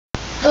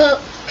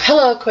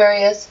Hello,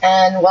 Aquarius,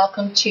 and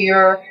welcome to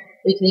your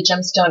weekly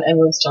Gemstone and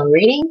Runestone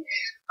reading.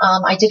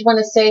 I did want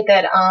to say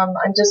that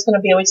I'm just going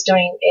to be always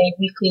doing a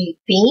weekly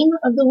theme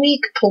of the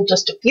week, pull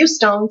just a few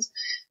stones,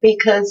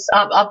 because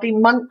I'll be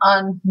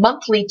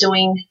monthly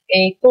doing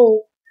a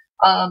full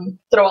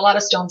throw a lot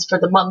of stones for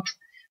the month,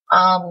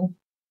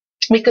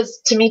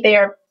 because to me they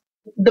are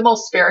the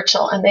most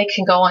spiritual, and they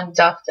can go in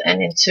depth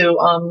and into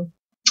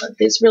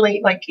there's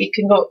really, like, it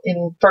can go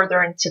in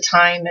further into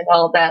time and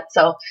all that.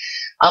 So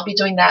I'll be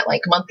doing that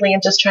like monthly. I'm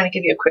just trying to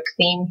give you a quick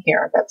theme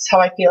here. That's how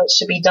I feel it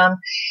should be done.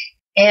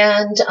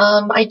 And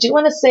I do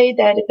want to say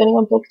that if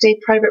anyone booked a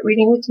private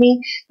reading with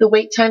me, the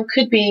wait time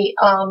could be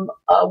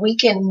a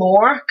weekend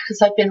more,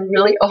 because I've been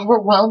really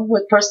overwhelmed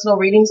with personal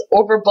readings,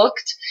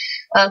 overbooked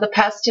the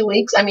past 2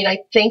 weeks. I mean,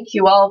 I thank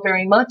you all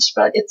very much,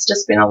 but it's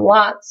just been a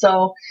lot.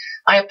 So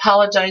I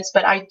apologize,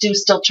 but I do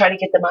still try to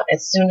get them out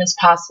as soon as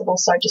possible.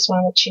 So I just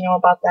want to let you know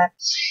about that.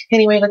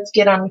 Anyway, let's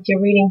get on with your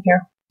reading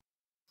here.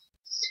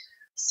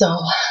 So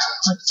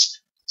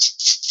let's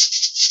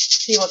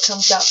see what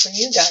comes out for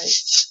you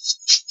guys.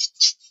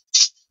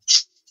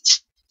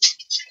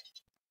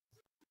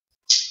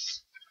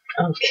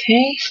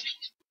 Okay.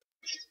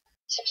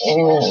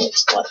 And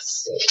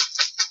let's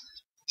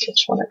see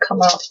which one to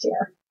come out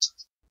here.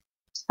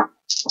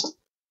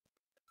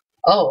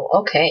 Oh,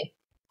 okay.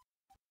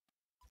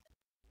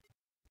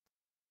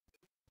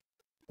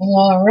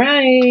 All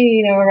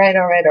right.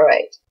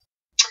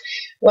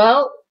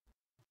 Well,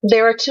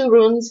 there are two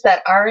runes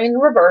that are in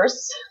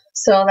reverse,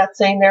 so that's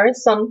saying there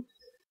is some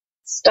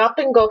stop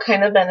and go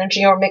kind of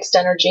energy or mixed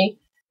energy.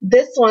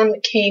 This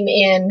one came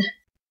in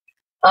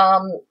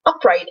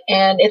upright,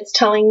 and it's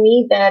telling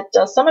me that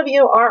some of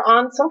you are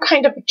on some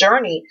kind of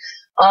journey.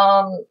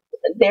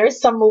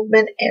 There's some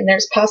movement, and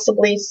there's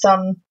possibly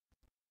some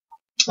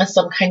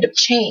kind of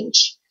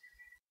change.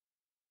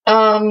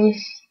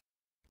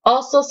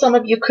 Also, some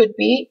of you could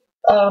be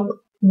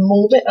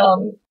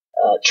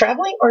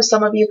traveling, or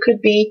some of you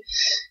could be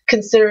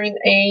considering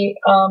a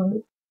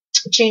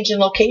change in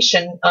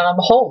location,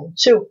 home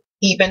too,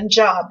 even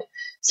job.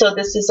 So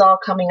this is all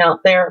coming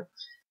out there.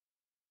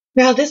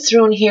 Now this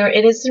rune here,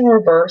 it is in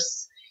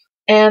reverse,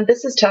 and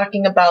this is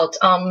talking about,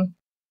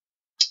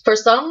 for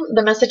some,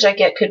 the message I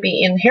get could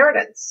be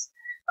inheritance,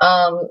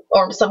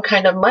 or some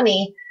kind of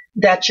money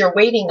that you're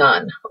waiting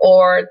on,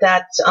 or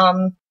that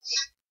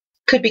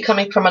could be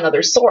coming from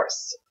another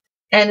source.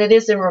 And it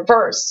is in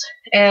reverse,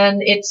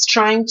 and it's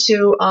trying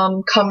to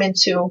come in.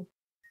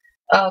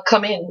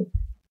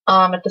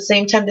 At the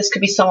same time, this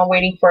could be someone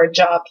waiting for a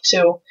job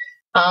too.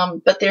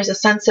 But there's a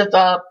sense of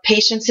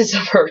patience is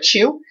a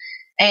virtue,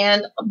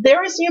 and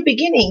there is new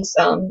beginnings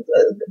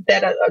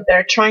that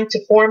are trying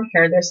to form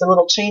here. There's a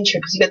little change here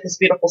because you got this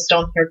beautiful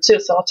stone here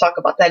too. So I'll talk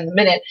about that in a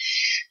minute.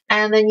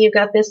 And then you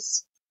got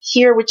this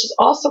here, which is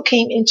also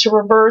came into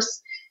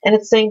reverse, and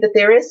it's saying that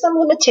there is some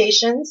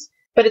limitations,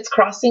 but it's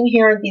crossing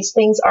here, and these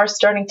things are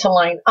starting to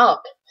line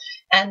up.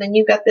 And then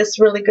you got this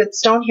really good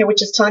stone here,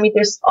 which is telling me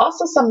there's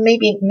also some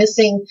maybe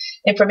missing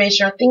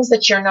information or things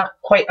that you're not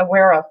quite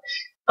aware of.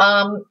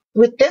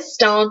 With this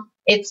stone,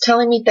 it's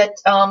telling me that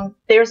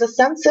there's a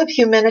sense of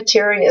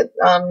humanitarian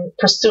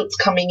pursuits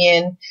coming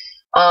in,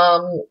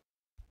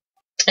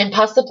 and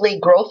possibly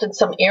growth in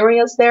some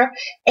areas there,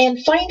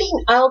 and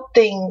finding out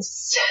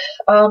things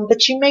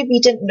that you maybe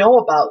didn't know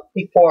about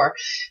before.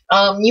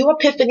 New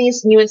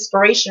epiphanies, new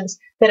inspirations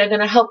that are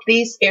going to help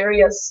these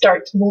areas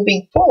start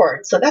moving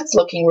forward. So that's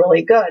looking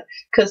really good,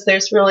 because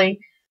there's really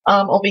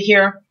over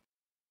here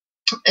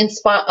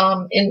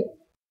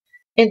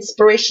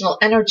inspirational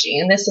energy,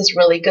 and this is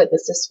really good.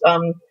 This is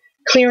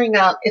clearing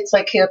out. It's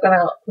like you're going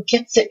to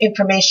get some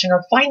information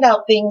or find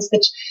out things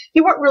that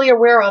you weren't really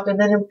aware of, and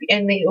then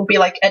it'll be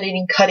like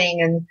editing,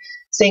 cutting, and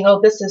saying, oh,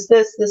 this is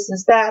this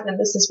is that, and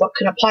this is what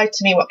can apply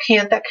to me, what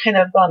can't, that kind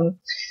of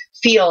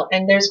feel.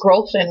 And there's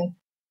growth and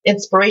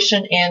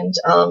inspiration and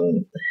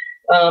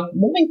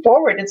moving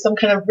forward in some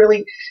kind of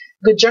really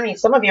good journey.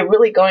 Some of you are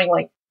really going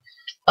like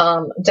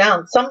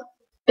down. Some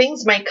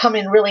things might come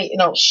in really,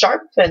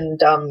 sharp,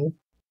 and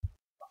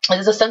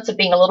there's a sense of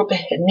being a little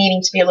bit,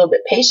 needing to be a little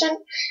bit patient,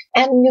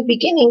 and new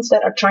beginnings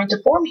that are trying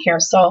to form here.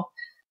 So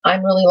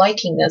I'm really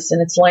liking this,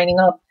 and it's lining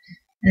up.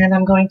 And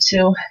I'm going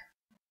to,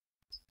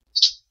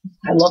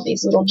 I love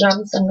these little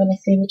gems. I'm going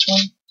to see which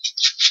one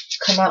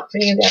come out for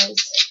you guys.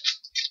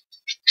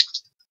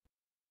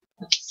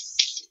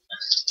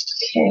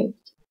 Okay.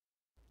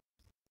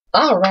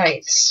 All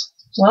right.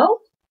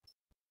 Well,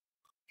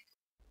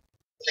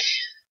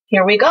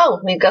 here we go.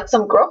 We've got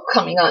some growth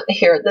coming on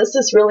here. This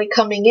is really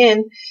coming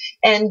in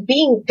and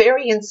being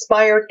very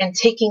inspired and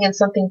taking in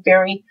something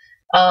very,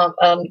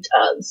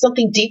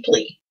 something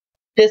deeply.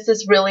 This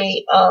is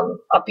really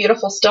a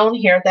beautiful stone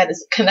here that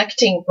is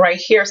connecting right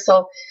here.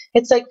 So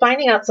it's like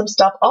finding out some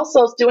stuff.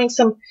 Also doing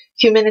some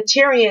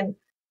humanitarian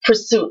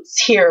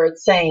pursuits here.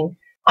 It's saying,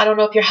 I don't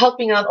know if you're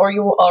helping out or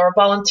you are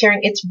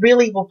volunteering. It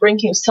really will bring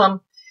you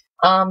some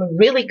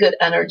really good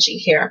energy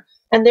here.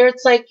 And there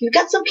it's like you've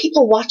got some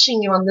people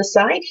watching you on the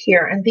side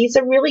here, and these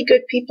are really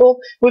good people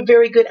with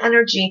very good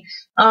energy.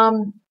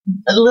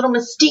 a little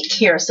mystique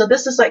here. So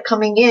this is like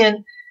coming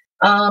in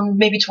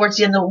maybe towards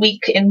the end of the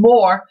week and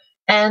more,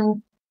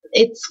 and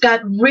it's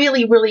got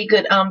really, really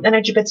good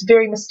energy, but it's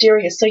very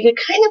mysterious. So you're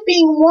kind of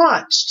being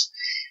watched.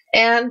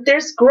 And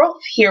there's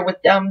growth here with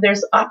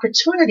there's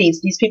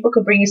opportunities. These people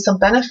could bring you some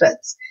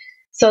benefits.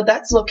 So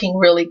that's looking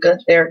really good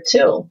there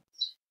too.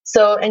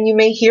 So, and you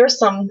may hear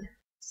some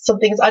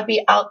things. I'd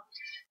be out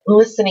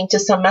listening to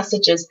some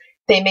messages.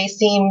 They may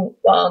seem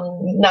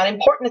not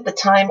important at the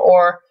time,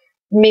 or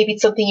maybe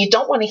it's something you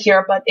don't want to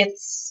hear, but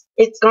it's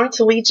going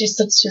to lead you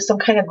to some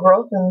kind of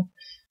growth and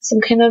some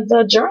kind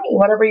of journey,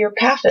 whatever your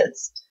path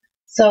is.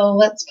 So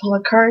let's pull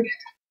a card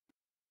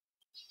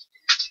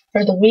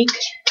for the week.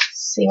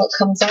 See what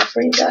comes out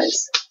for you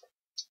guys.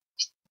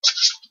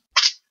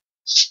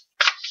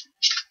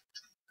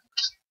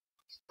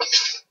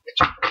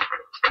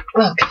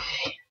 Okay.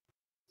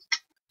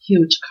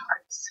 Huge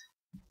cards.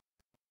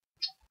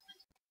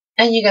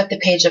 And you got the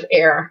Page of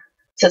Air.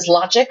 It says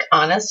logic,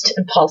 honest,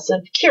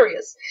 impulsive,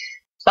 curious.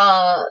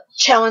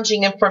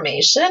 Challenging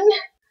information,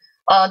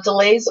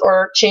 delays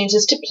or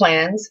changes to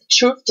plans,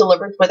 truth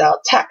delivered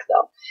without tact,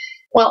 though.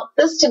 Well,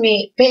 this to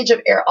me, Page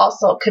of Air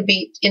also could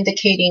be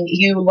indicating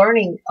you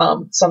learning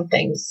some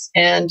things,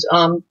 and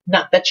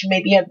not that you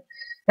maybe have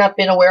not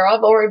been aware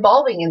of, or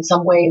evolving in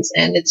some ways,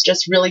 and it's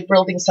just really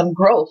building some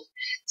growth.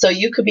 So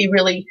you could be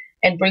really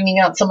and bringing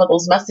out some of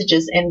those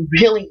messages and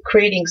really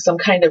creating some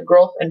kind of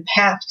growth and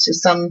path to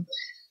some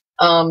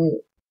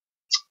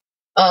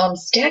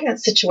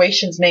stagnant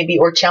situations maybe,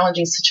 or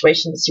challenging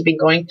situations you've been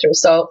going through.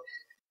 So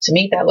to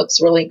me, that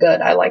looks really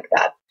good. I like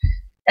that.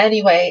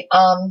 Anyway,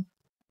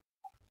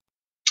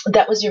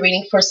 that was your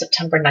reading for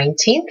September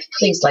 19th.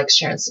 Please like,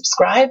 share, and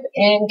subscribe,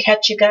 and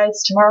catch you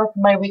guys tomorrow for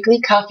my weekly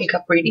coffee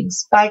cup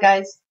readings. Bye,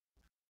 guys.